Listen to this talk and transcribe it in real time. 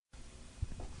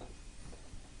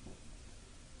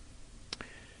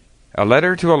A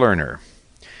letter to a learner.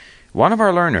 One of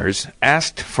our learners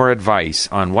asked for advice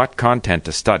on what content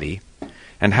to study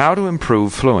and how to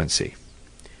improve fluency.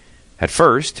 At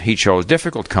first, he chose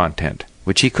difficult content,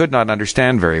 which he could not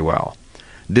understand very well,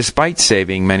 despite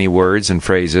saving many words and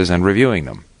phrases and reviewing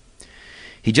them.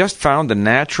 He just found the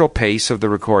natural pace of the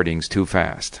recordings too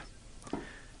fast.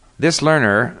 This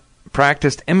learner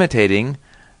practiced imitating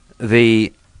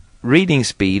the reading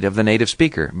speed of the native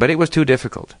speaker, but it was too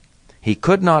difficult. He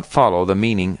could not follow the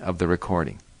meaning of the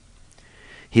recording.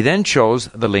 He then chose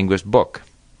the Linguist book.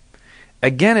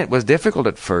 Again, it was difficult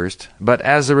at first, but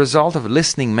as a result of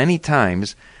listening many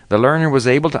times, the learner was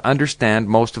able to understand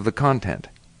most of the content.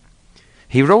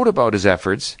 He wrote about his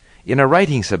efforts in a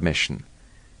writing submission,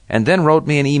 and then wrote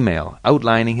me an email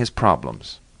outlining his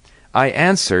problems. I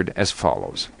answered as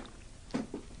follows.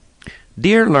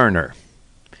 Dear learner,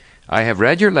 I have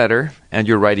read your letter and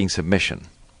your writing submission.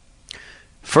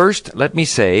 First, let me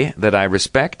say that I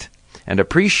respect and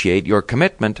appreciate your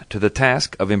commitment to the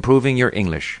task of improving your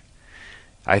English.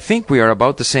 I think we are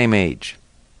about the same age.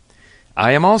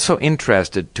 I am also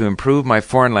interested to improve my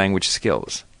foreign language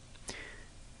skills.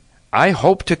 I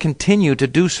hope to continue to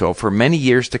do so for many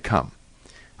years to come.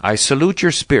 I salute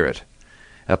your spirit.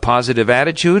 A positive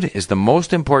attitude is the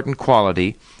most important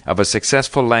quality of a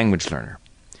successful language learner.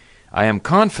 I am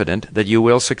confident that you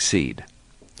will succeed.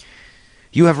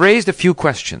 You have raised a few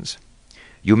questions.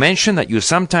 You mention that you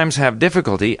sometimes have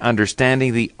difficulty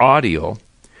understanding the audio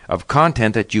of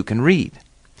content that you can read.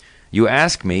 You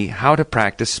ask me how to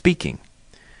practice speaking.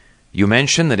 You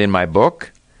mention that in my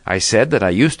book, I said that I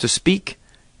used to speak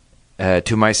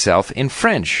to myself in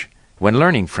French when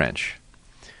learning French.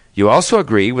 You also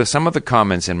agree with some of the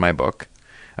comments in my book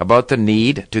about the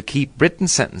need to keep written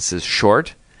sentences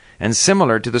short and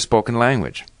similar to the spoken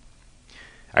language.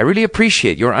 I really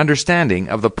appreciate your understanding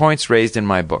of the points raised in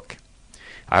my book.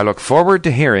 I look forward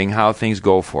to hearing how things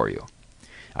go for you.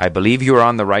 I believe you are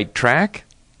on the right track,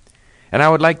 and I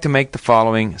would like to make the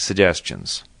following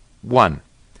suggestions. 1.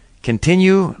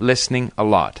 Continue listening a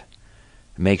lot.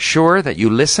 Make sure that you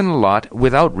listen a lot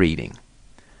without reading.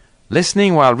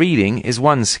 Listening while reading is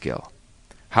one skill.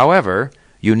 However,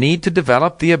 you need to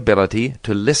develop the ability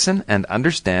to listen and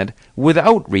understand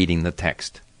without reading the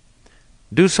text.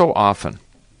 Do so often.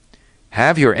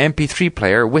 Have your MP3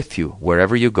 player with you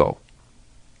wherever you go.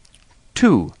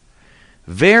 2.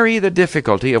 Vary the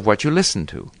difficulty of what you listen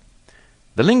to.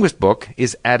 The Linguist book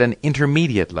is at an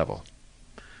intermediate level.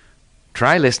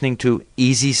 Try listening to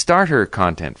easy starter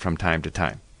content from time to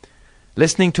time.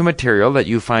 Listening to material that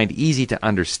you find easy to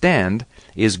understand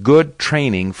is good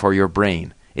training for your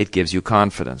brain. It gives you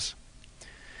confidence.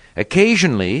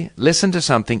 Occasionally, listen to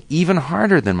something even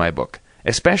harder than my book,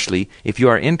 especially if you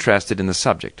are interested in the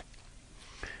subject.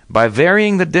 By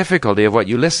varying the difficulty of what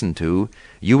you listen to,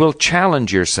 you will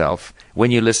challenge yourself when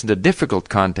you listen to difficult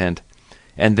content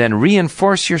and then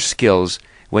reinforce your skills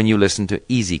when you listen to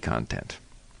easy content.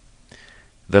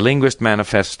 The Linguist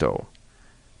Manifesto.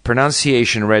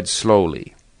 Pronunciation read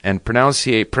slowly and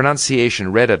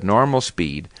pronunciation read at normal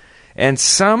speed, and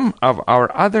some of our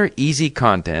other easy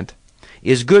content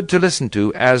is good to listen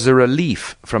to as a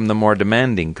relief from the more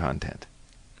demanding content.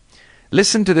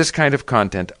 Listen to this kind of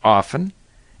content often,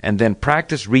 and then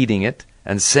practice reading it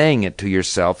and saying it to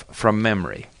yourself from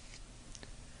memory.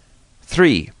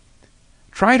 3.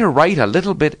 Try to write a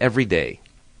little bit every day,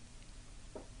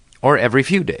 or every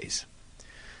few days.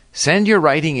 Send your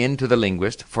writing in to the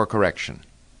linguist for correction.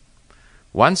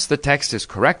 Once the text is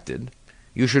corrected,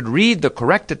 you should read the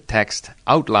corrected text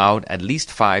out loud at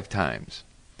least 5 times.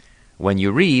 When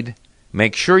you read,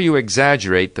 make sure you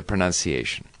exaggerate the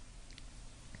pronunciation.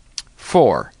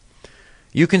 4.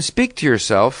 You can speak to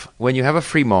yourself when you have a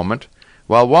free moment,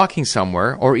 while walking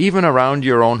somewhere, or even around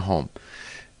your own home.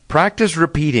 Practice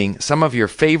repeating some of your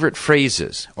favorite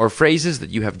phrases, or phrases that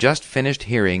you have just finished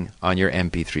hearing on your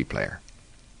MP3 player.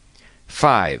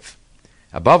 5.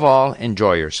 Above all,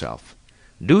 enjoy yourself.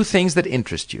 Do things that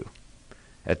interest you.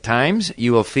 At times,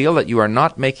 you will feel that you are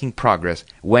not making progress,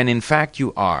 when in fact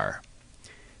you are.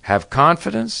 Have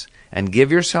confidence and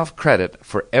give yourself credit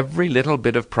for every little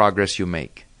bit of progress you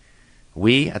make.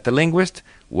 We at The Linguist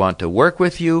want to work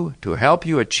with you to help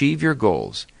you achieve your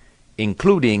goals,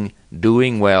 including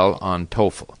doing well on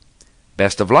TOEFL.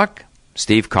 Best of luck,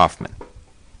 Steve Kaufman.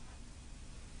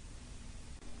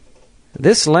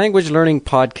 This language learning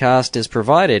podcast is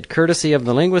provided courtesy of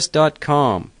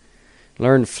TheLinguist.com.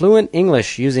 Learn fluent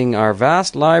English using our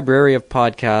vast library of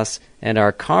podcasts and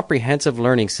our comprehensive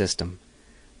learning system.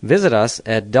 Visit us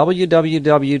at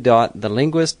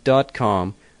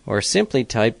www.thelinguist.com or simply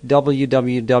type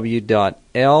www.lingq.com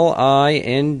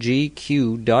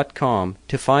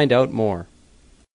to find out more.